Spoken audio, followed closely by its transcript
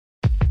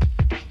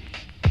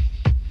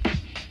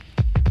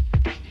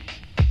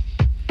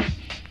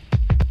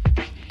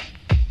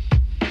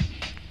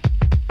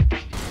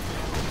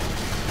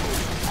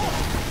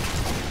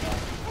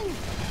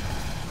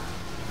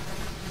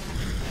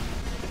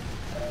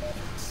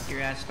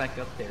your ass back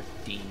up there,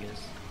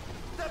 dingus.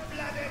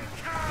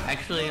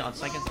 Actually, on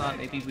second thought,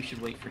 maybe we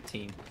should wait for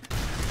team.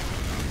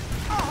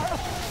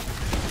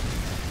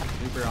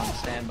 Uber on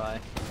standby.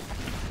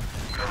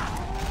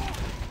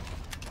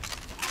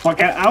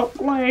 Fucking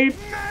outplayed!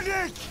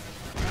 Medic!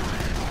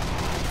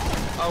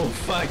 Oh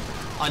fuck!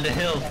 On the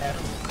hill!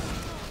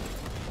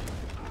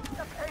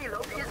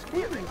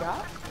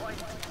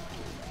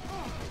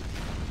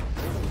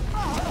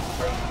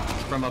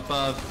 From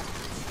above.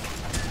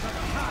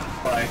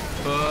 Bye.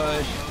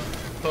 Push!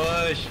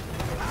 Push!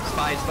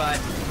 Spy, spy!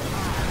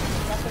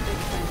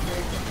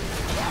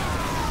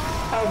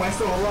 How am I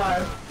still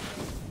alive?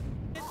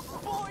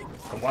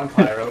 Come on,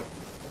 Pyro.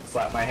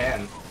 Slap my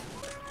hand.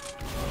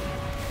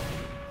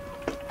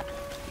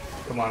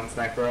 Come on,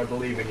 Sniper, I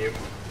believe in you.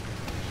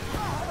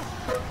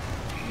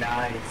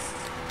 Nice.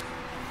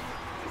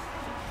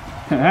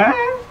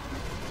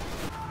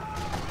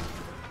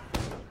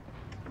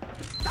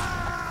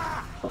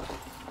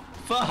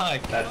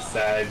 Fuck! That's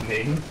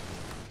saddening.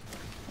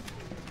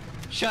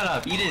 Shut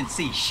up, you didn't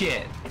see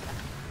shit!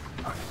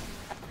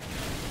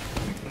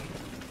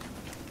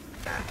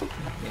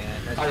 Yeah,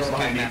 that's I just don't good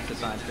mind map you.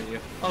 design for you.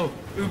 Oh,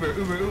 Uber,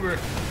 Uber, Uber!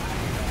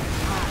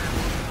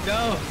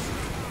 Go!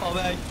 Fall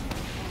back!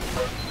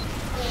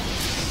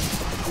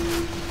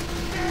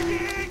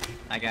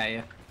 I got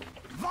you.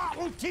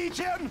 That'll teach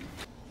him!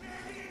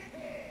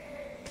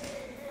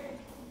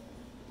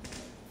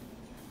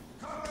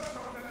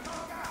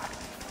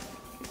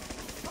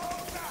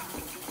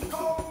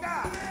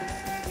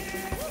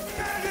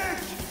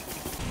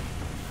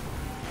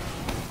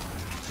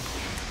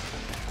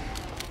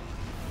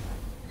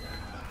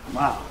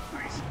 Wow.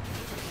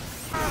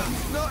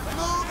 Not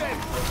moving!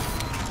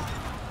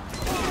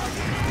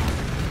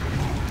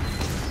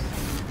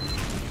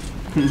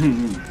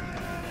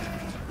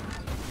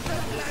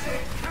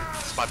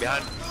 Spot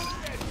behind.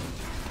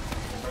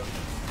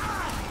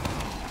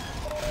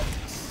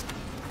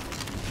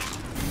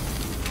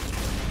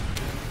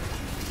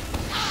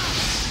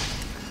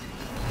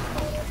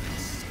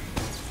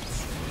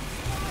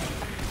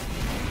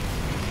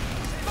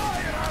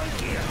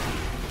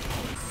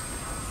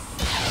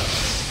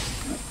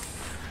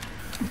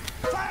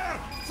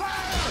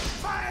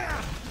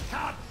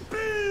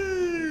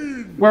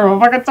 We're a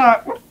fucking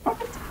top.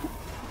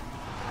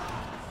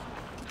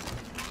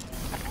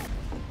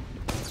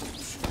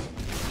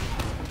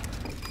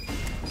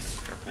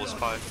 Full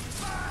spy.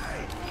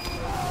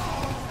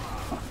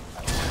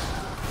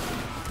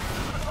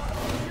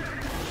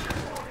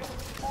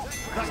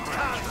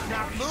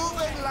 Not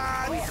moving,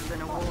 lads! We have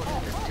been awarded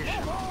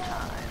additional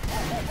time.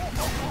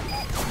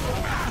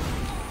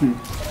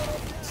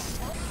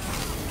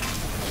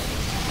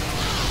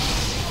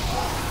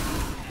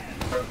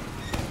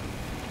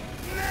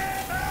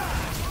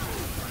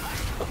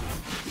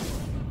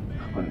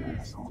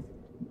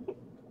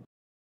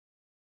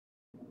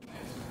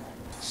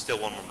 Still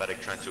one more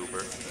medic trying to Uber.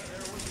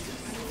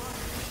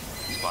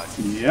 Spy.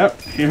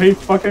 Yep, here he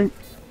fucking.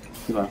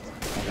 He left.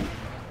 Okay.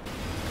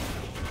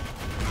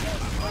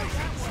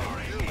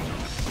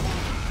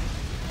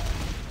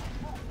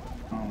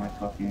 Oh my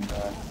fucking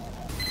god.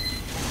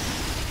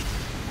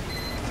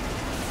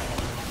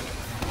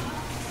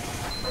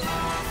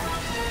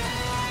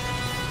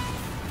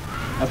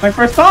 That's my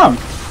first time!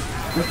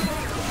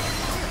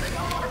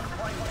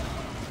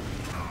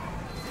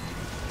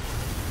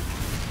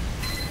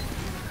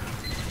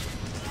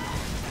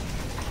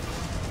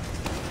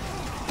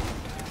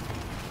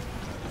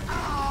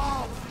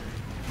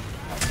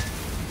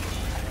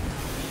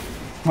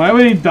 Why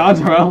would he dodge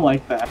around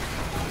like that?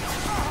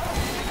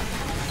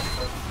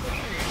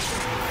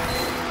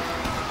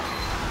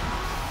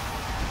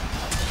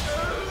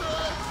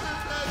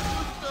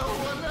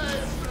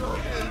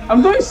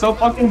 I'm doing so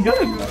fucking good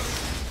at this.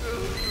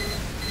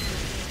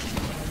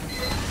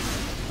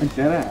 Like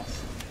dead ass.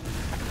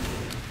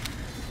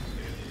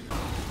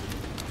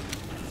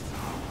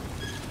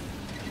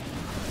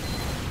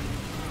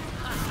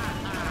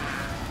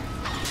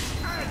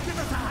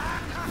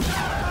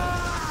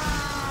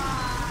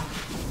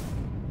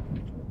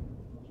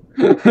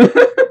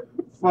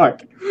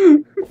 Fuck.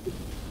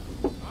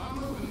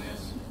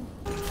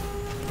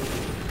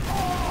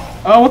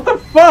 Oh, what the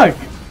fuck?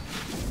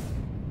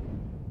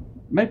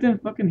 Mech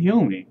didn't fucking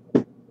heal me.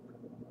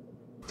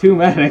 Two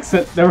medics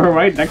that they were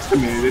right next to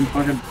me. They didn't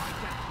fucking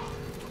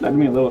let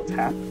me a little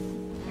tap.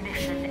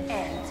 Mission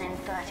ends in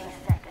 30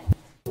 seconds.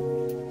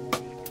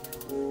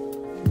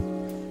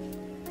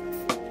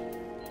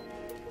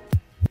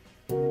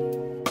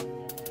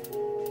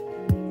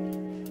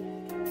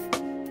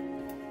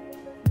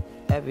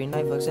 Every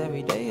night fucks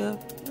every day up.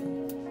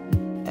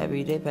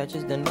 Every day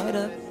patches the night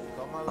up.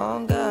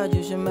 Oh God,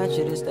 you should match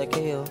it, it's that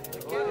KO.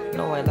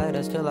 No white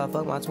lighters till I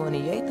fuck my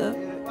 28th up.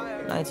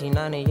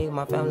 1998,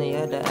 my family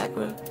had the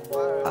Acra.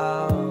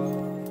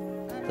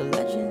 The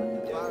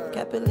legend.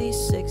 Kept at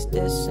least 6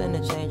 discs and a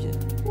changer.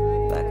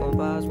 Back on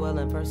Boswell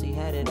and Percy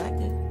had it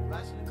active.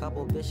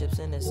 Couple bishops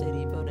in the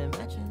city building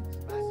mansions.